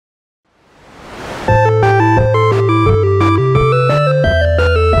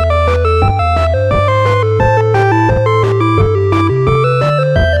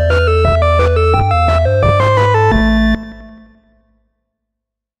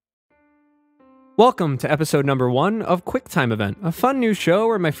Welcome to episode number 1 of QuickTime Event, a fun new show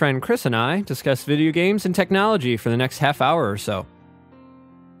where my friend Chris and I discuss video games and technology for the next half hour or so.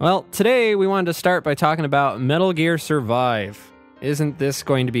 Well, today we wanted to start by talking about Metal Gear Survive. Isn't this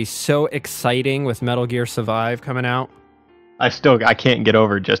going to be so exciting with Metal Gear Survive coming out? I can't get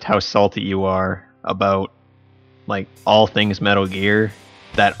over just how salty you are about like all things Metal Gear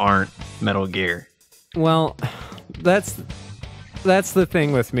that aren't Metal Gear. Well, that's the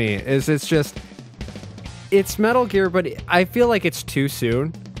thing with me, is it's Metal Gear, but I feel like it's too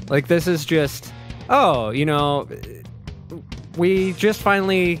soon. Like, this is just, we just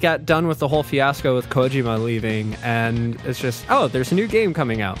finally got done with the whole fiasco with Kojima leaving, and it's just, there's a new game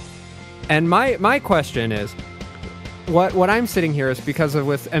coming out. And my question is, what I'm sitting here is because of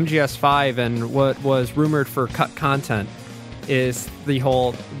with MGS5 and what was rumored for cut content is the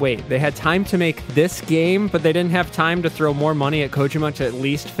whole, they had time to make this game, but they didn't have time to throw more money at Kojima to at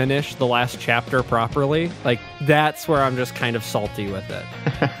least finish the last chapter properly. Like, that's where I'm just kind of salty with it.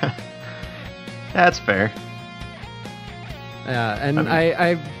 That's fair. Yeah, and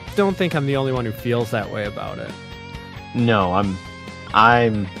I don't think I'm the only one who feels that way about it. No,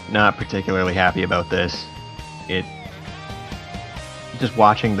 I'm not particularly happy about this. Just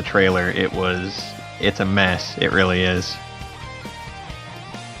watching the trailer, it's a mess. It really is.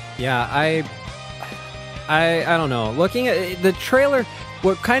 Yeah, I don't know. Looking at the trailer,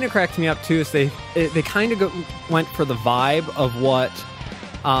 what kind of cracked me up too is they kind of went for the vibe of what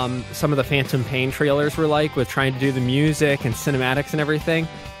some of the Phantom Pain trailers were like, with trying to do the music and cinematics and everything.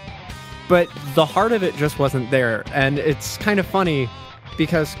 But the heart of it just wasn't there, and it's kind of funny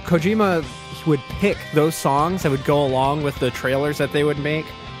because Kojima would pick those songs that would go along with the trailers that they would make.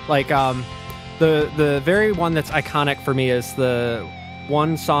 Like the very one that's iconic for me is the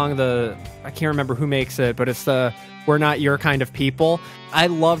one song, I can't remember who makes it, but it's the We're Not Your Kind of People. I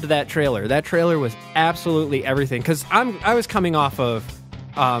loved that trailer. That trailer was absolutely everything, because I was coming off of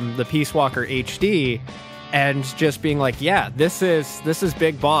the Peace Walker HD and just being like, yeah, this is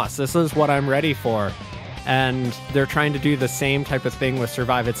Big Boss. This is what I'm ready for. And they're trying to do the same type of thing with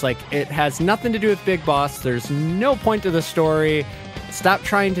Survive. It's like, it has nothing to do with Big Boss. There's no point to the story. Stop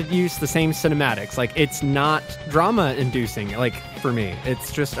trying to use the same cinematics. Like, it's not drama inducing, like, for me.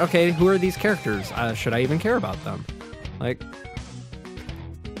 It's just, okay, who are these characters? Should I even care about them? Like,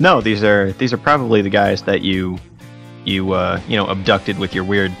 no, these are probably the guys that you abducted with your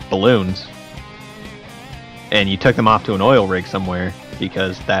weird balloons, and you took them off to an oil rig somewhere,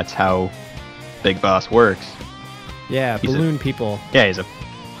 because that's how Big Boss works. Yeah, balloon people. Yeah, he's a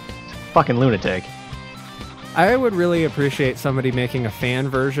fucking lunatic. I would really appreciate somebody making a fan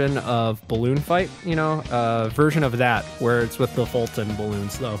version of Balloon Fight, a version of that, where it's with the Fulton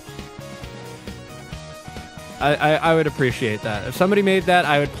balloons, though. I would appreciate that. If somebody made that,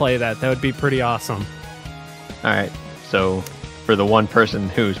 I would play that. That would be pretty awesome. Alright, so for the one person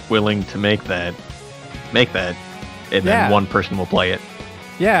who's willing to make that, and then one person will play it.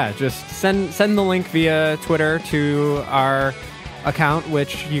 Yeah, just send the link via Twitter to our account,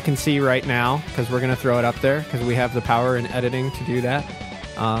 which you can see right now, because we're going to throw it up there, because we have the power in editing to do that.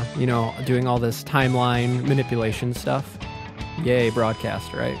 Doing all this timeline manipulation stuff. Yay,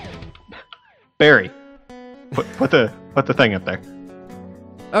 broadcast, right? Barry, put the thing up there.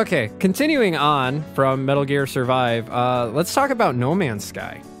 Okay, continuing on from Metal Gear Survive, let's talk about No Man's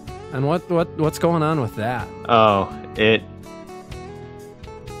Sky. And what's going on with that? Oh,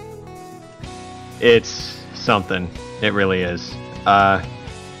 it's something. It really is. I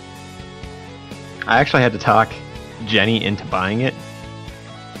actually had to talk Jenny into buying it,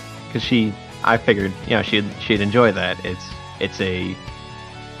 because I figured, she'd enjoy that. It's a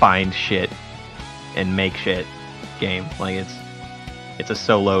find shit and make shit game. Like, it's a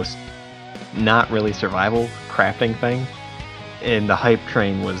solo, not really survival crafting thing. And the hype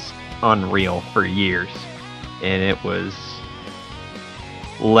train was unreal for years, and it was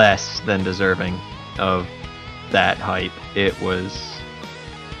less than deserving of that hype. It was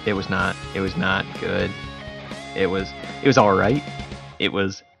not good. It was all right. It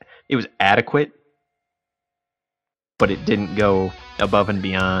was adequate, but it didn't go above and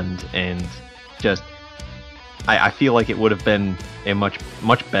beyond, and just I feel like it would have been a much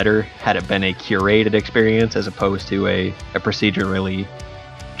better had it been a curated experience as opposed to a procedurally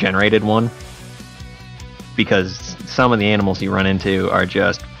generated one, because some of the animals you run into are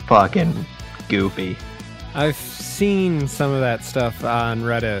just fucking goofy. I've seen some of that stuff on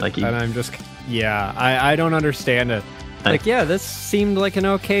Reddit, and I'm just, I don't understand it. This seemed like an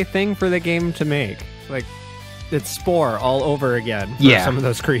okay thing for the game to make. Like, it's Spore all over again for some of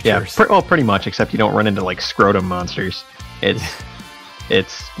those creatures. Yeah, pretty much, except you don't run into, like, scrotum monsters.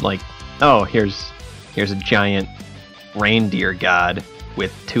 It's like oh, here's a giant reindeer god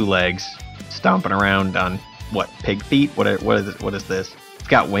with 2 legs stomping around on what, pig feet? What is this? It's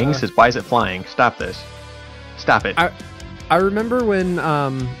got wings. Why is it flying? Stop this. Stop it. I remember when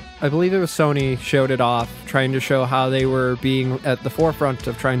I believe it was Sony showed it off, trying to show how they were being at the forefront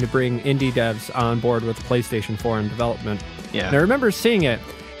of trying to bring indie devs on board with the PlayStation 4 in development. Yeah. And I remember seeing it,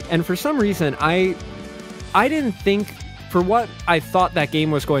 and for some reason, I didn't think, for what I thought that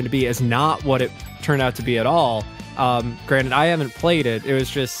game was going to be, is not what it turned out to be at all. Granted, I haven't played it. It was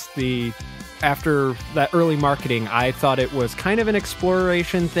just after that early marketing, I thought it was kind of an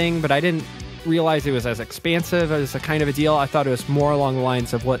exploration thing, but I didn't realize it was as expansive as a kind of a deal. I thought it was more along the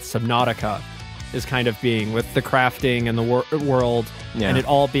lines of what Subnautica is kind of being, with the crafting and the world, and it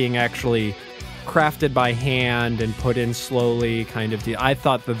all being actually crafted by hand and put in slowly kind of deal. I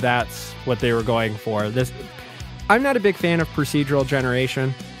thought that that's what they were going for. I'm not a big fan of procedural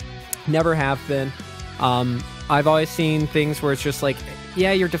generation. Never have been. I've always seen things where it's just like,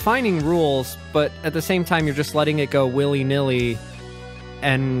 yeah, you're defining rules, but at the same time, you're just letting it go willy-nilly,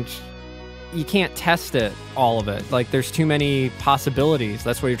 and you can't test it, all of it. Like, there's too many possibilities.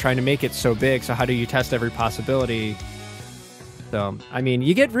 That's why you're trying to make it so big, so how do you test every possibility? So, I mean,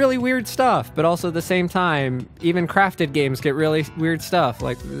 you get really weird stuff, but also at the same time, even crafted games get really weird stuff.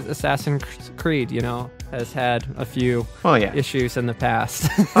 Like Assassin's Creed, has had a few issues in the past.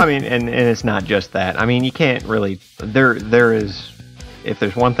 I mean, and it's not just that. I mean, you can't really... There is... If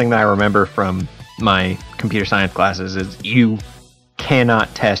there's one thing that I remember from my computer science classes, is you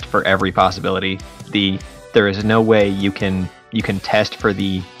cannot test for every possibility. There is no way you can test for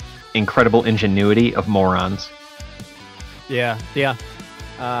the incredible ingenuity of morons. Yeah.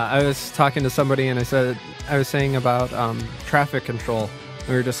 I was talking to somebody, and I was saying about traffic control.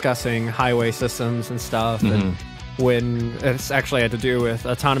 We were discussing highway systems and stuff, and when it's actually had to do with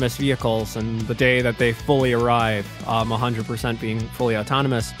autonomous vehicles and the day that they fully arrive, 100% being fully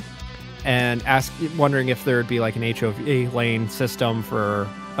autonomous, and wondering if there would be like an HOV lane system for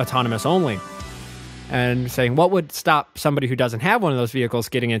autonomous only, and saying what would stop somebody who doesn't have one of those vehicles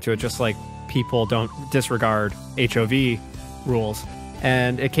getting into it, just like people don't disregard HOV rules.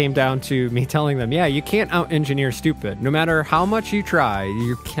 And it came down to me telling them, yeah, you can't out-engineer stupid. No matter how much you try,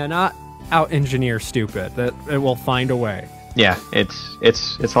 you cannot out-engineer stupid. That it will find a way. Yeah, it's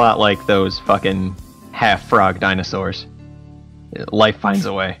a lot like those fucking half-frog dinosaurs. Life finds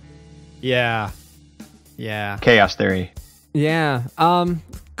a way. Yeah. Chaos theory. Yeah.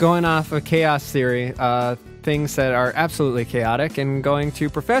 Going off of chaos theory, things that are absolutely chaotic, and going to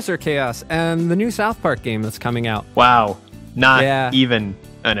Professor Chaos and the new South Park game that's coming out. Wow. Not even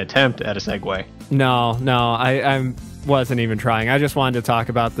an attempt at a segue. No, I wasn't even trying. I just wanted to talk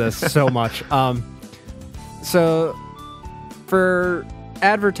about this so much. So, for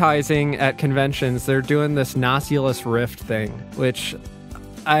advertising at conventions, they're doing this Nosulus Rift thing, which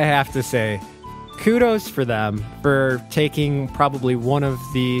I have to say, kudos for them for taking probably one of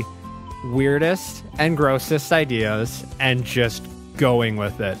the weirdest and grossest ideas and just going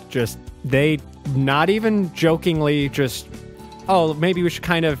with it. They not even jokingly just, oh, maybe we should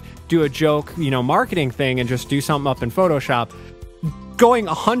kind of do a joke, marketing thing and just do something up in Photoshop. Going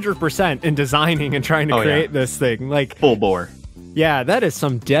 100% in designing and trying to create this thing. Like, full bore. Yeah, that is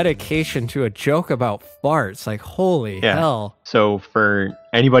some dedication to a joke about farts. Like, holy hell. So for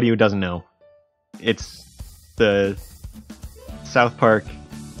anybody who doesn't know, it's the South Park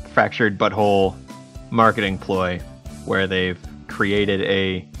fractured butthole marketing ploy where they've created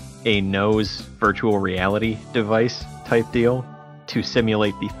a nose virtual reality device type deal to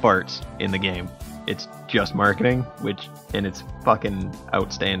simulate the farts in the game. It's just marketing, and it's fucking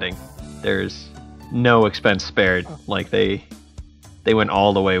outstanding. There's no expense spared. Like, they went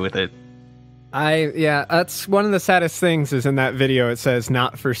all the way with it. That's one of the saddest things is in that video it says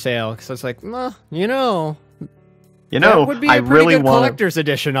not for sale, because it's like, that would be a pretty good collector's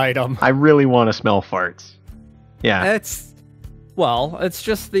edition item. I really want to smell farts. Yeah. It's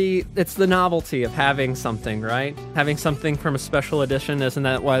just the novelty of having something, right? Having something from a special edition. Isn't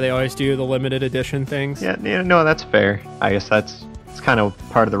that why they always do the limited edition things? Yeah, no, that's fair. I guess it's kind of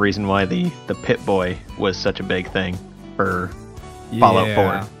part of the reason why the Pip-Boy was such a big thing for Fallout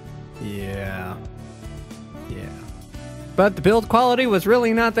 4. Yeah. But the build quality was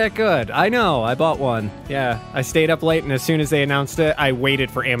really not that good. I know, I bought one. Yeah, I stayed up late, and as soon as they announced it, I waited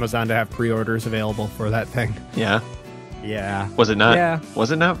for Amazon to have pre-orders available for that thing. Yeah. Yeah. Was it not? Yeah.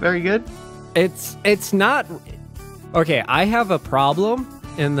 Was it not very good? It's not. Okay, I have a problem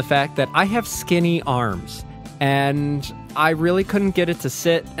in the fact that I have skinny arms, and I really couldn't get it to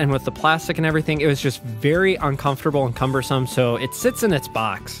sit, and with the plastic and everything, it was just very uncomfortable and cumbersome, so it sits in its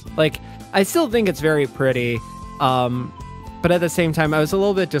box. Like, I still think it's very pretty, but at the same time, I was a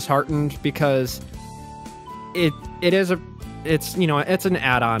little bit disheartened because it's an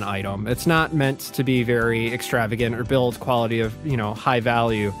add-on item. It's not meant to be very extravagant or build quality of, high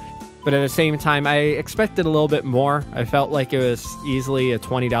value. But at the same time, I expected a little bit more. I felt like it was easily a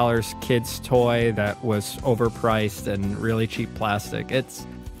 $20 kid's toy that was overpriced and really cheap plastic.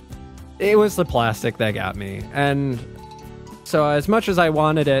 It was the plastic that got me. And so as much as I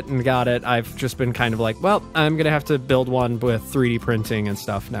wanted it and got it, I've just been kind of like, well, I'm going to have to build one with 3D printing and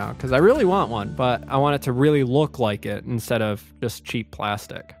stuff now. Because I really want one, but I want it to really look like it instead of just cheap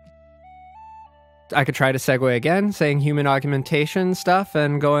plastic. I could try to segue again, saying human augmentation stuff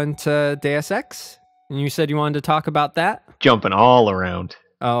and go into Deus Ex. And you said you wanted to talk about that? Jumping all around.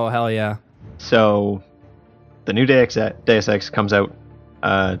 Oh, hell yeah. So, the new Deus Ex comes out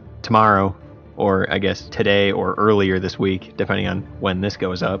tomorrow, or I guess today or earlier this week, depending on when this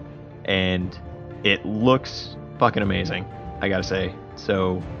goes up. And it looks fucking amazing, I gotta say.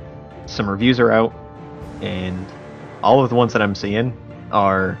 So, some reviews are out, and all of the ones that I'm seeing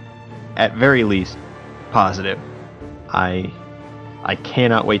are, at very least, positive. I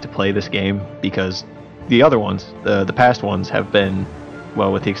cannot wait to play this game because the other ones, the past ones, have been,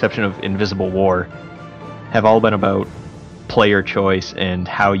 well, with the exception of Invisible War, have all been about player choice and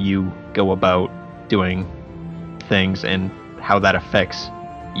how you go about doing things and how that affects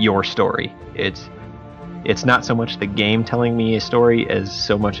your story. It's not so much the game telling me a story as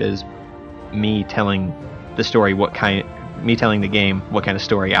so much as me telling the story me telling the game what kind of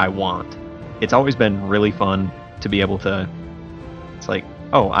story I want. It's always been really fun to be able to, it's like,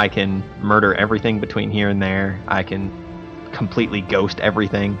 oh, I can murder everything between here and there. I can completely ghost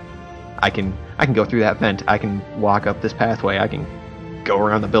everything. I can go through that vent. I can walk up this pathway. I can go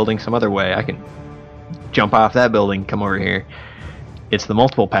around the building some other way. I can jump off that building, come over here. It's the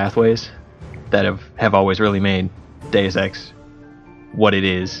multiple pathways that have always really made Deus Ex what it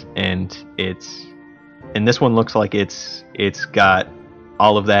is, and this one looks like it's got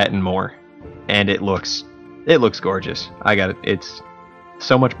all of that and more, and it looks gorgeous. I got it. It's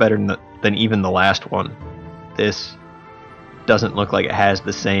so much better than even the last one. This doesn't look like it has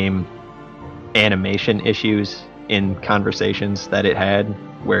the same animation issues in conversations that it had,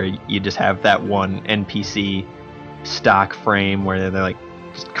 where you just have that one NPC stock frame where they're like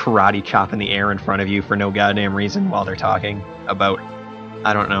just karate chopping the air in front of you for no goddamn reason while they're talking about,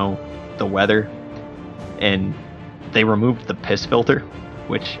 I don't know, the weather. And they removed the piss filter,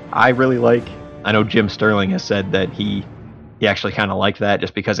 which I really like. I know Jim Sterling has said that he actually kind of liked that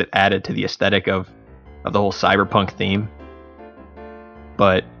just because it added to the aesthetic of the whole cyberpunk theme.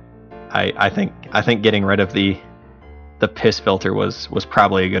 But I think getting rid of the piss filter was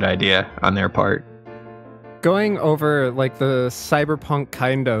probably a good idea on their part. Going over like the cyberpunk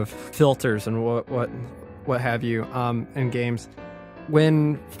kind of filters and what have you in games.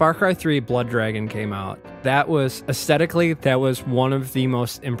 When Far Cry 3 Blood Dragon came out, that was aesthetically, that was one of the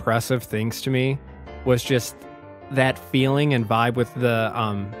most impressive things to me, was just that feeling and vibe with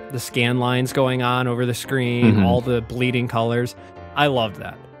the scan lines going on over the screen, mm-hmm. all the bleeding colors. I loved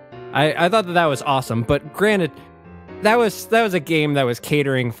that. I thought that was awesome, but granted, that was a game that was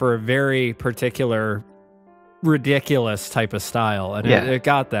catering for a very particular, ridiculous type of style, and yeah. it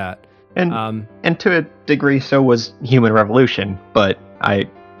got that. And to a degree, so was Human Revolution, but I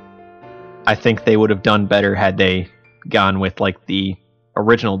think they would have done better had they gone with like the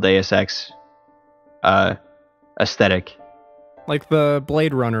original Deus Ex aesthetic, like the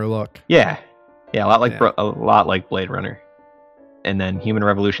Blade Runner look. Yeah, a lot like Blade Runner. And then Human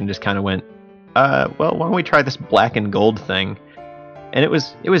Revolution just kind of went, well, why don't we try this black and gold thing? And it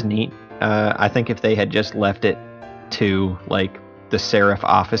was neat. I think if they had just left it to like the Seraph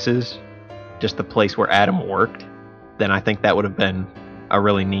offices, just the place where Adam worked, then I think that would have been a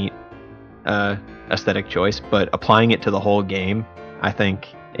really neat aesthetic choice. But applying it to the whole game, I think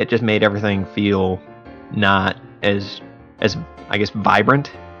it just made everything feel not as I guess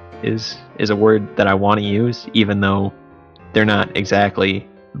vibrant is a word that I want to use, even though they're not exactly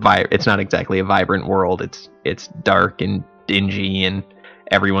it's not exactly a vibrant world. It's dark and dingy, and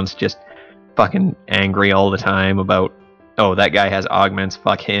everyone's just fucking angry all the time about, oh, that guy has augments,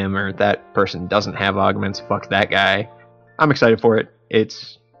 fuck him, or that person doesn't have augments, fuck that guy. I'm excited for it. It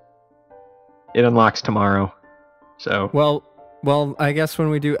unlocks tomorrow. So well, I guess when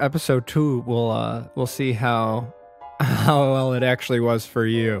we do episode 2, we'll see how well it actually was for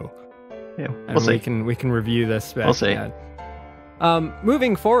you. Yeah, we'll see. We can review this back. We'll see.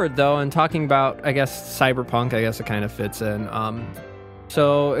 Moving forward, though, and talking about, I guess, Cyberpunk, I guess it kind of fits in.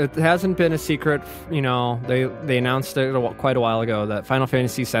 So it hasn't been a secret, you know, they announced it quite a while ago that Final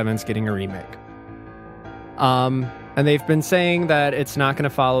Fantasy VII is getting a remake. And they've been saying that it's not going to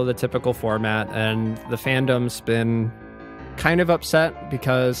follow the typical format, and the fandom's been kind of upset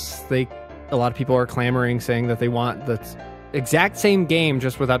because a lot of people are clamoring, saying that they want the exact same game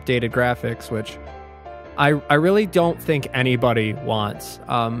just with updated graphics, which I really don't think anybody wants.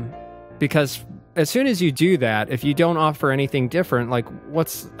 Because as soon as you do that, if you don't offer anything different, like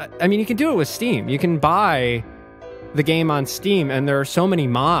you can do it with Steam. You can buy the game on Steam, and there are so many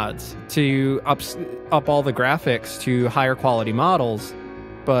mods to up all the graphics to higher quality models.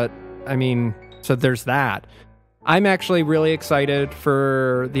 But I mean, so there's that. I'm actually really excited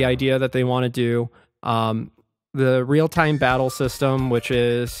for the idea that they want to do the real-time battle system, which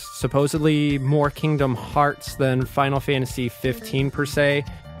is supposedly more Kingdom Hearts than Final Fantasy 15 per se.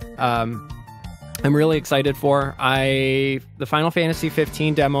 I'm really excited for the Final Fantasy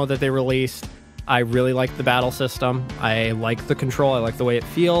 15 demo that they released. I really like the battle system. I like the control. I like the way it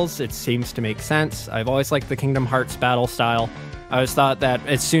feels. It seems to make sense. I've always liked the Kingdom Hearts battle style. I always thought that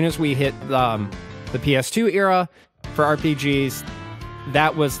as soon as we hit the PS2 era for RPGs,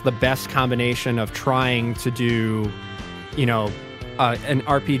 that was the best combination of trying to do, you know, an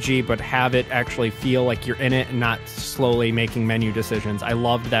RPG, but have it actually feel like you're in it and not slowly making menu decisions. I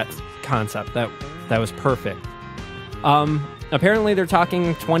loved that concept. That was perfect. Apparently they're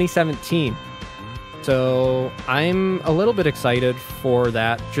talking 2017. So I'm a little bit excited for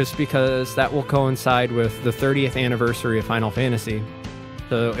that, just because that will coincide with the 30th anniversary of Final Fantasy.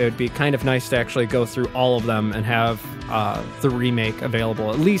 So it would be kind of nice to actually go through all of them and have the remake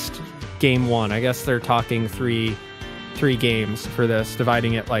available, at least game one. I guess they're talking three games for this,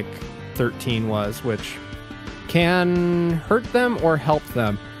 dividing it like 13 was, which can hurt them or help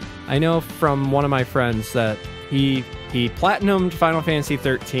them. I know from one of my friends that he platinumed Final Fantasy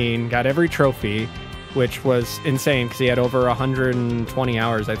 13, got every trophy, which was insane because he had over 120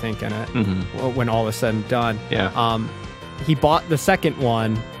 hours, I think, in it when all was said and done. Yeah. He bought the second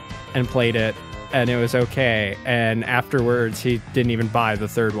one and played it, and it was okay. And afterwards, he didn't even buy the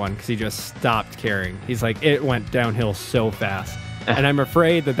third one because he just stopped caring. He's like, it went downhill so fast. And I'm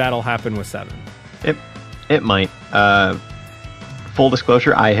afraid that that'll happen with 7. It might. Full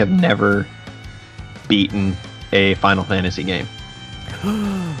disclosure, I have never beaten a Final Fantasy game.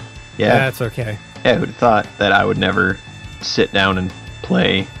 Yeah. That's okay. Yeah, who'd have thought that I would never sit down and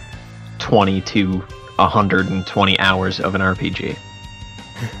play 20 to 120 hours of an RPG.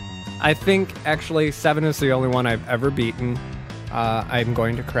 I think actually 7 is the only one I've ever beaten. I'm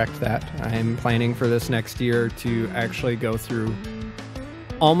going to correct that. I'm planning for this next year to actually go through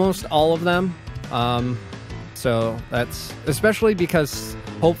almost all of them. So that's especially because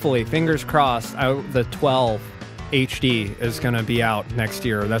hopefully, fingers crossed, the 12 HD is going to be out next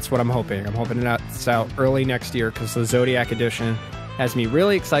year. That's what I'm hoping. I'm hoping it's out early next year because the Zodiac Edition has me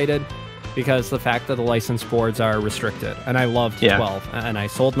really excited, because the fact that the license boards are restricted. And I loved 12. And I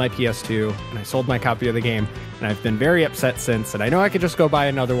sold my PS2, and I sold my copy of the game, and I've been very upset since. And I know I could just go buy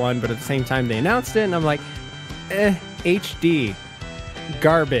another one, but at the same time they announced it, and I'm like, HD.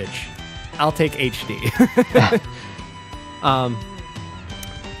 Garbage. I'll take HD.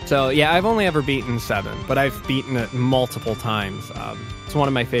 So yeah, I've only ever beaten 7, but I've beaten it multiple times. It's one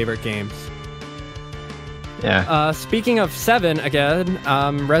of my favorite games. Yeah. Speaking of 7 again,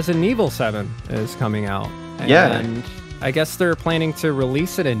 Resident Evil 7 is coming out. And I guess they're planning to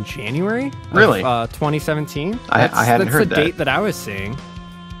release it in January. Really? 2017. I hadn't heard that. That's the date that I was seeing.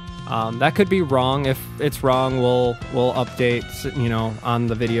 That could be wrong. If it's wrong, we'll update, you know, on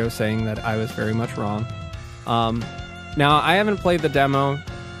the video saying that I was very much wrong. Now I haven't played the demo.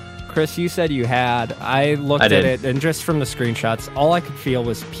 Chris, you said you had. I looked at it, and just from the screenshots, all I could feel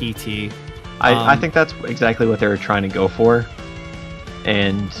was PT. I think that's exactly what they were trying to go for,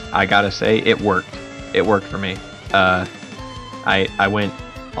 and I gotta say, it worked. It worked for me. I went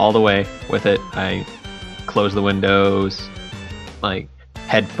all the way with it. I closed the windows, like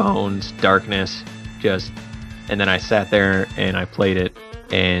headphones, darkness, and then I sat there and I played it,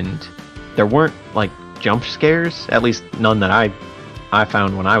 and there weren't like jump scares, at least none that I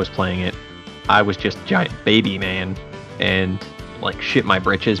found when I was playing it. I was just giant baby man and like shit my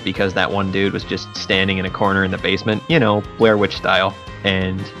britches because that one dude was just standing in a corner in the basement, you know, Blair Witch style.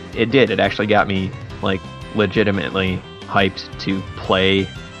 And it actually got me like legitimately hyped to play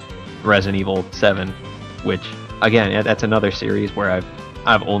Resident Evil 7, which again, that's another series where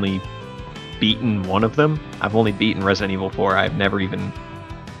I've only beaten one of them. I've only beaten Resident Evil 4. I've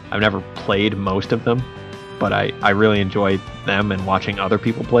never played most of them. but I really enjoyed them and watching other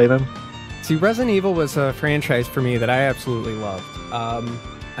people play them. See, Resident Evil was a franchise for me that I absolutely loved.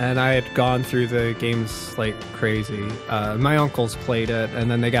 And I had gone through the games like crazy. My uncles played it,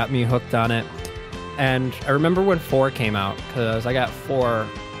 and then they got me hooked on it. And I remember when 4 came out, because I got 4,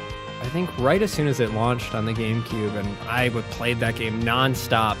 I think, right as soon as it launched on the GameCube, and I would play that game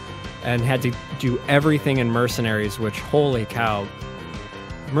nonstop and had to do everything in Mercenaries, which, holy cow.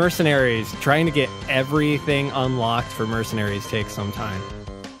 Mercenaries, trying to get everything unlocked for Mercenaries takes some time.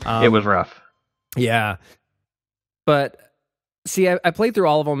 It was rough. Yeah. But, see, I played through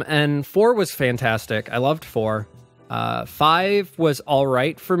all of them, and 4 was fantastic. I loved 4. 5 was all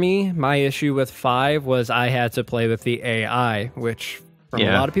right for me. My issue with 5 was I had to play with the AI, which, from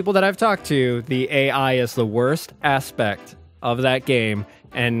a lot of people that I've talked to, the AI is the worst aspect of that game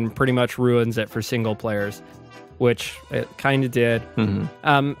and pretty much ruins it for single players, which it kind of did.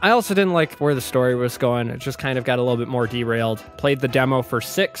 Mm-hmm. I also didn't like where the story was going. It just kind of got a little bit more derailed. Played the demo for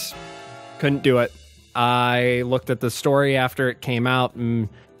 6, couldn't do it. I looked at the story after it came out, and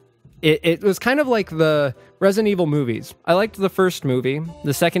it was kind of like the Resident Evil movies. I liked the first movie.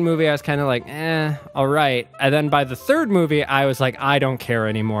 The second movie, I was kind of like, all right. And then by the third movie, I was like, I don't care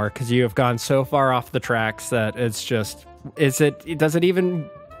anymore, because you have gone so far off the tracks that it's just,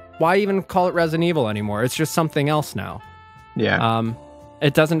 why even call it Resident Evil anymore? It's just something else now. Yeah.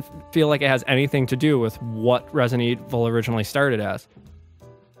 It doesn't feel like it has anything to do with what Resident Evil originally started as.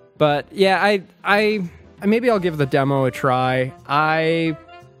 But yeah, I maybe I'll give the demo a try.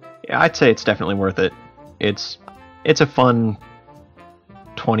 Yeah, I'd say it's definitely worth it. It's a fun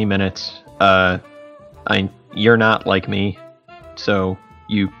 20 minutes. You're not like me, so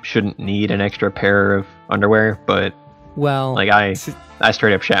you shouldn't need an extra pair of underwear. But like I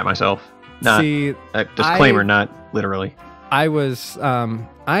straight up shat myself. Disclaimer, not literally. I was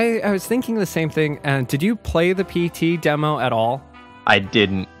I was thinking the same thing. And did you play the PT demo at all? I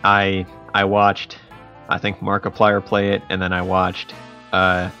didn't. I watched, I think, Markiplier play it, and then I watched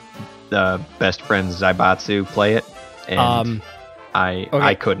the best friend Zaibatsu play it, and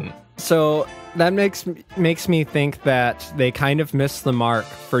I couldn't. So that makes me think that they kind of missed the mark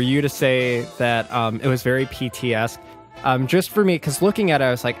for you to say that it was very PT-esque. Just for me, because looking at it,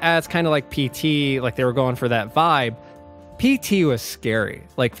 I was like, it's kind of like PT, like they were going for that vibe. PT was scary,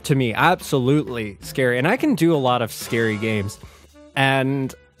 like to me, absolutely scary, and I can do a lot of scary games.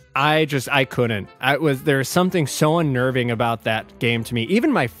 And I couldn't. There's something so unnerving about that game to me.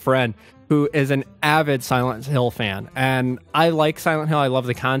 Even my friend, who is an avid Silent Hill fan, and I like Silent Hill, I love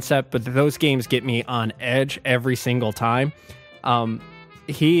the concept, but those games get me on edge every single time.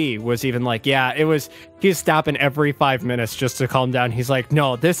 He was even like, he's stopping every 5 minutes just to calm down. He's like,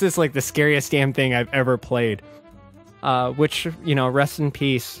 no, this is like the scariest damn thing I've ever played. Which, rest in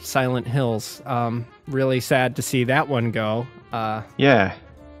peace, Silent Hills. Really sad to see that one go. Yeah.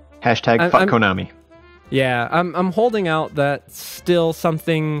 Hashtag fuck Konami. Yeah, I'm holding out that still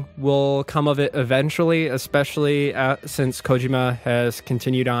something will come of it eventually, especially since Kojima has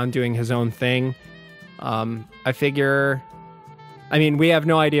continued on doing his own thing. I figure, we have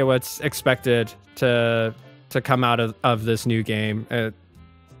no idea what's expected to come out of this new game,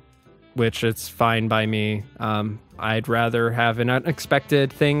 which it's fine by me. I'd rather have an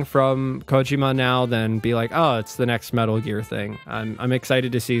unexpected thing from Kojima now than be like, oh, it's the next Metal Gear thing. I'm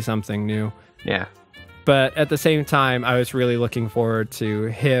excited to see something new. Yeah. But at the same time, I was really looking forward to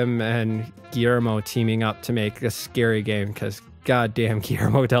him and Guillermo teaming up to make a scary game, because goddamn,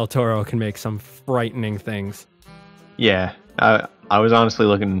 Guillermo del Toro can make some frightening things. Yeah, I was honestly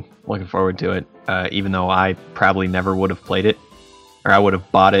looking forward to it, even though I probably never would have played it, or I would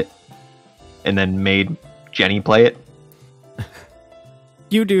have bought it and then made Jenny play it.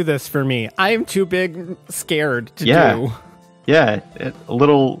 You do this for me. I am too big scared to do. Yeah, a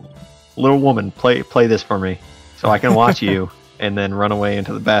little woman, play this for me so I can watch you and then run away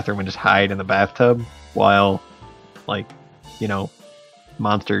into the bathroom and just hide in the bathtub while,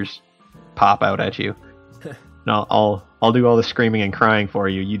 monsters pop out at you. No, I'll do all the screaming and crying for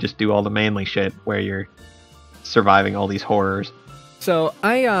you. You just do all the manly shit where you're surviving all these horrors. So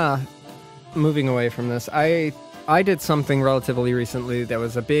moving away from this, I did something relatively recently that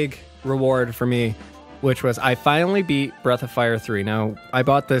was a big reward for me, which was I finally beat Breath of Fire 3. Now, my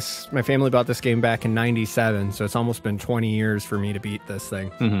family bought this game back in 97, so it's almost been 20 years for me to beat this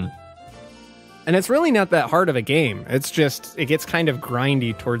thing. Mm-hmm. And it's really not that hard of a game. It's just, it gets kind of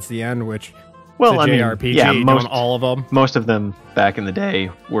grindy towards the end, which, JRPG, all of them. Most of them back in the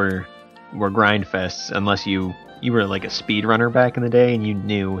day were grind fests, unless you were like a speedrunner back in the day and you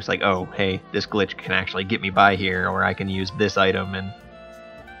knew it's like, oh, hey, this glitch can actually get me by here, or I can use this item. And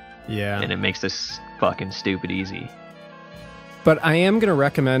Yeah. And it makes this fucking stupid easy. But I am going to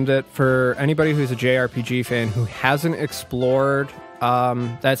recommend it for anybody who's a JRPG fan who hasn't explored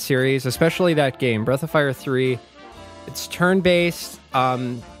that series, especially that game, Breath of Fire 3. It's turn-based,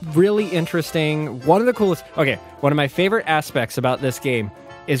 really interesting. One of the coolest... Okay, one of my favorite aspects about this game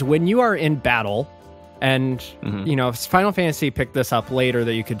is when you are in battle, and, you know, Final Fantasy picked this up later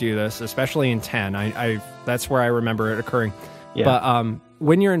that you could do this, especially in 10. That's where I remember it occurring. Yeah. But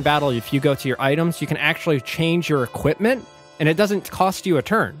when you're in battle, if you go to your items, you can actually change your equipment, and it doesn't cost you a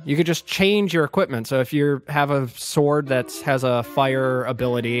turn. You could just change your equipment. So if you have a sword that has a fire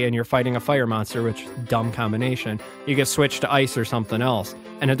ability and you're fighting a fire monster, which dumb combination, you can switch to ice or something else,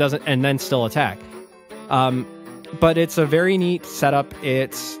 and it doesn't, and then still attack. But it's a very neat setup.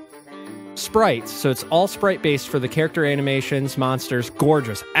 It's sprites, so it's all sprite based for the character animations, monsters.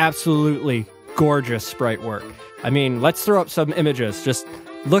 Gorgeous, absolutely gorgeous sprite work. I mean, let's throw up some images. Just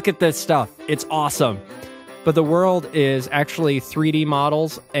look at this stuff. It's awesome. But the world is actually 3D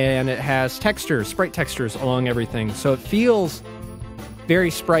models, and it has textures, sprite textures along everything. So it feels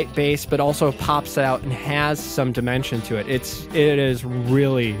very sprite-based, but also pops out and has some dimension to it. It is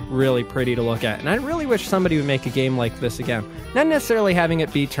really, really pretty to look at. And I really wish somebody would make a game like this again. Not necessarily having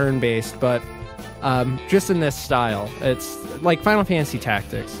it be turn-based, but just in this style. It's like Final Fantasy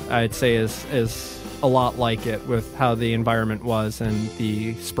Tactics, I'd say, is a lot like it with how the environment was and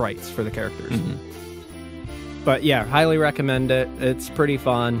the sprites for the characters. Mm-hmm. But yeah, highly recommend it. It's pretty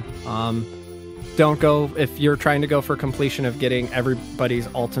fun. Don't go, if you're trying to go for completion of getting everybody's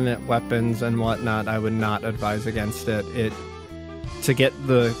ultimate weapons and whatnot, I would not advise against it. To get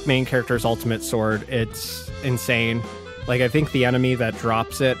the main character's ultimate sword, it's insane. Like, I think the enemy that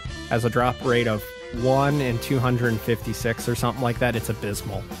drops it has a drop rate of 1 in 256 or something like that. It's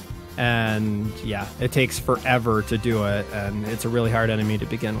abysmal. And yeah, it takes forever to do it, and it's a really hard enemy to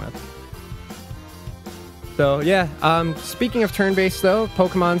begin with. So yeah, speaking of turn-based though,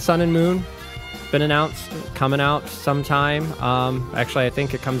 Pokemon Sun and Moon, been announced, coming out sometime. Actually, I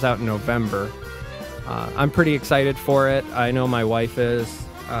think it comes out in November. I'm pretty excited for it. I know my wife is,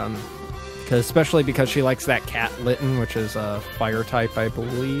 especially because she likes that cat Litten, which is a fire type, I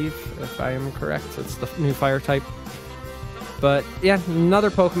believe, if I am correct. It's the new fire type. But yeah, another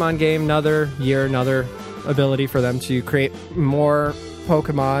Pokemon game, another year, another ability for them to create more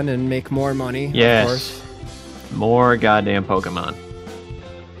Pokemon and make more money. Yes. Of course. More goddamn Pokemon.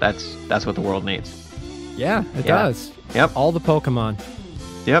 That's what the world needs. Yeah, it does. Yep. All the Pokemon.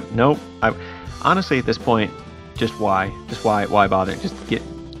 Yep. Nope. Honestly, at this point, just why bother?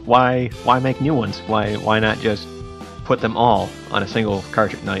 Why make new ones? Why not just put them all on a single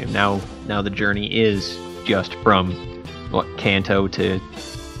cartridge? Now the journey is just from Kanto to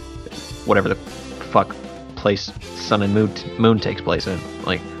whatever the fuck place Sun and Moon takes place in.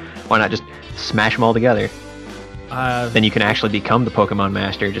 Like, why not just smash them all together? Then you can actually become the Pokemon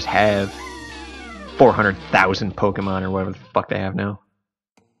Master. Just have 400,000 Pokemon or whatever the fuck they have now.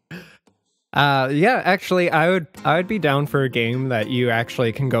 Yeah, actually, I would be down for a game that you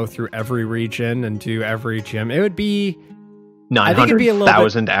actually can go through every region and do every gym. It would be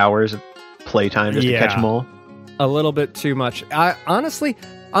 900,000 hours of playtime just to catch them all. A little bit too much. Honestly,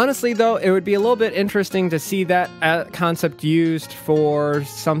 though, it would be a little bit interesting to see that concept used for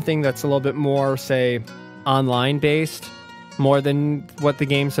something that's a little bit more, say, online based, more than what the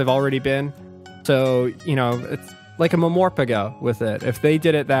games have already been. So, you know, it's like a Momorpago with it. If they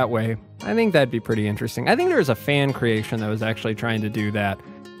did it that way, I think that'd be pretty interesting. I think there was a fan creation that was actually trying to do that.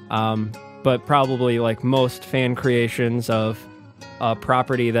 But probably like most fan creations of a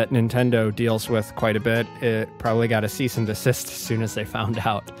property that Nintendo deals with quite a bit, it probably got a cease and desist as soon as they found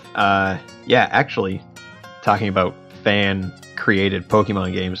out. Yeah, actually, talking about fan created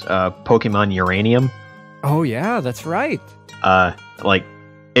Pokemon games, Pokemon Uranium. Oh yeah, that's right. Like,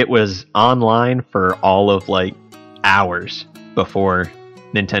 it was online for all of like hours before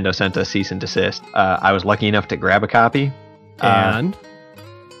Nintendo sent a cease and desist. I was lucky enough to grab a copy, and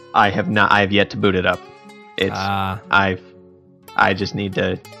I have yet to boot it up. I just need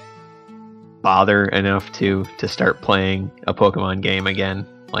to bother enough to start playing a Pokemon game again.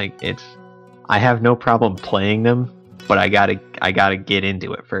 Like, I have no problem playing them, but I gotta get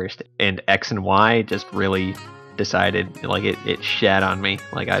into it first. And X and Y just really decided, like, it shat on me.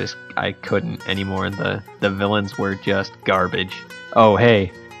 Like, I couldn't anymore. The villains were just garbage. Oh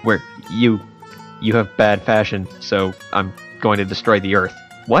hey, you have bad fashion, so I'm going to destroy the Earth.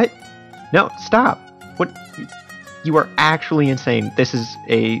 What? No, stop. What? You are actually insane. This is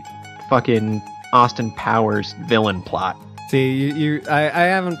a fucking Austin Powers villain plot. See, I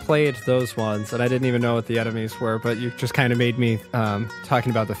haven't played those ones, and I didn't even know what the enemies were, but you just kind of made me,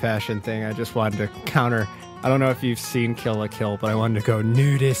 talking about the fashion thing, I just wanted to counter. I don't know if you've seen Kill la Kill, but I wanted to go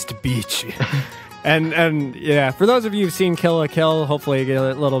nudist beach. and yeah, for those of you who've seen Kill la Kill, hopefully you get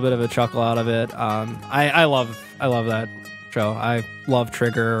a little bit of a chuckle out of it. I love that show. I love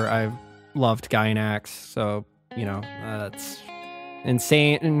Trigger. I loved Gynax, so, that's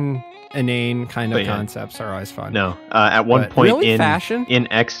insane. Inane kind of concepts are always fun. No, at one point really in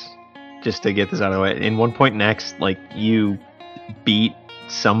X, just to get this out of the way, in one point in X, like, you beat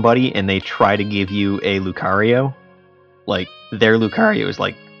somebody and they try to give you a Lucario, like, their Lucario is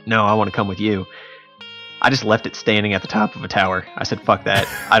like, no, I want to come with you. I just left it standing at the top of a tower. I said, fuck that.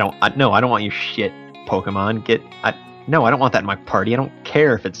 I don't want your shit, Pokemon. I don't want that in my party. I don't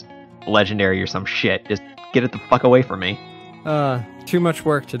care if it's legendary or some shit. Just get it the fuck away from me. Too much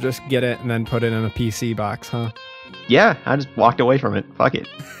work to just get it and then put it in a PC box, huh? Yeah, I just walked away from it. Fuck it.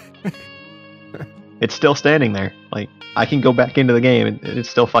 It's still standing there. Like, I can go back into the game and it's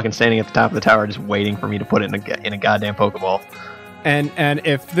still fucking standing at the top of the tower just waiting for me to put it in a goddamn Pokeball. And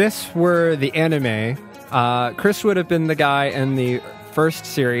if this were the anime, Chris would have been the guy in the first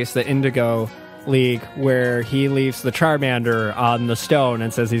series, the Indigo League, where he leaves the Charmander on the stone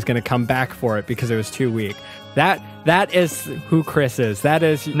and says he's going to come back for it because it was too weak. That is who Chris is. That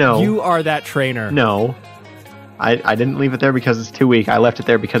is, you are that trainer. No, I didn't leave it there because it's too weak. I left it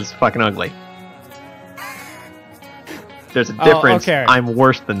there because it's fucking ugly. There's a difference. Okay. I'm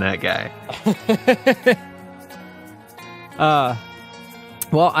worse than that guy.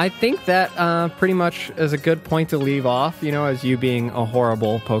 Well, I think that pretty much is a good point to leave off, as you being a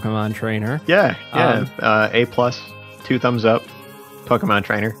horrible Pokemon trainer. Yeah. A+, 2 thumbs up, Pokemon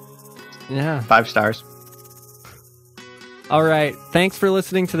trainer. Yeah. 5 stars. All right. Thanks for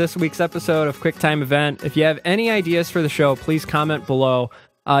listening to this week's episode of QuickTime Event. If you have any ideas for the show, please comment below.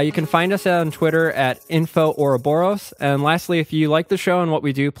 You can find us on Twitter at @info_Ouroboros. And lastly, if you like the show and what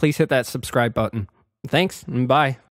we do, please hit that subscribe button. Thanks, and bye.